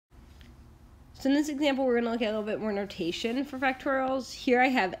So in this example, we're going to look at a little bit more notation for factorials. Here I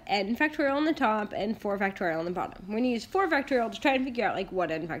have n factorial on the top and 4 factorial on the bottom. We're going to use 4 factorial to try and figure out like what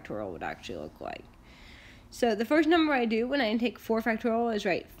n factorial would actually look like. So the first number I do when I take 4 factorial is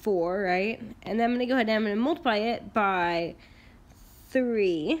write 4, right? And then I'm going to go ahead and I'm going to multiply it by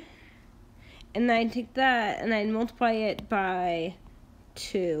 3. And then I take that and I multiply it by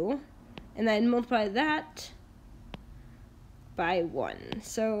 2. And then multiply that by 1.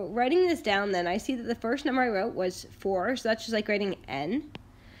 So writing this down then, I see that the first number I wrote was 4, so that's just like writing n.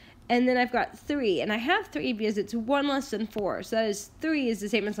 And then I've got 3, and I have 3 because it's 1 less than 4. So that is 3 is the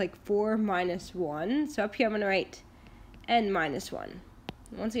same as like 4 minus 1. So up here I'm going to write n minus 1.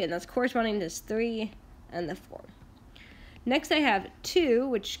 Once again, that's corresponding to 3 and the 4. Next I have 2,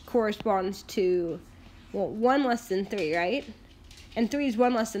 which corresponds to, well, 1 less than 3, right? And 3 is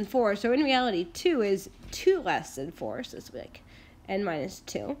 1 less than 4, so in reality 2 is 2 less than 4, so this would be like n minus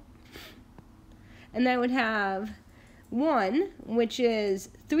 2. And then I would have 1, which is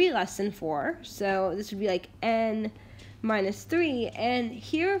 3 less than 4, so this would be like n minus 3, and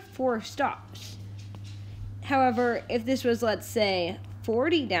here 4 stops. However, if this was, let's say,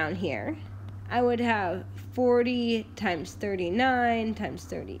 40 down here, I would have 40 times 39 times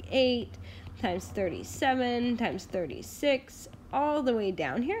 38 times 37 times 36 all the way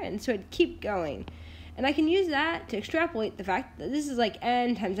down here, and so it'd keep going. And I can use that to extrapolate the fact that this is like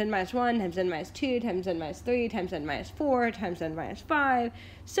n times n minus 1 times n minus 2 times n minus 3 times n minus 4 times n minus 5,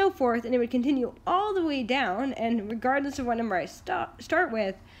 so forth, and it would continue all the way down, and regardless of what number I start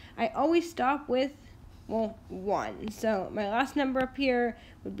with, I always stop with, well, 1. So my last number up here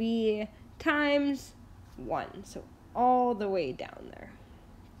would be times 1, so all the way down there.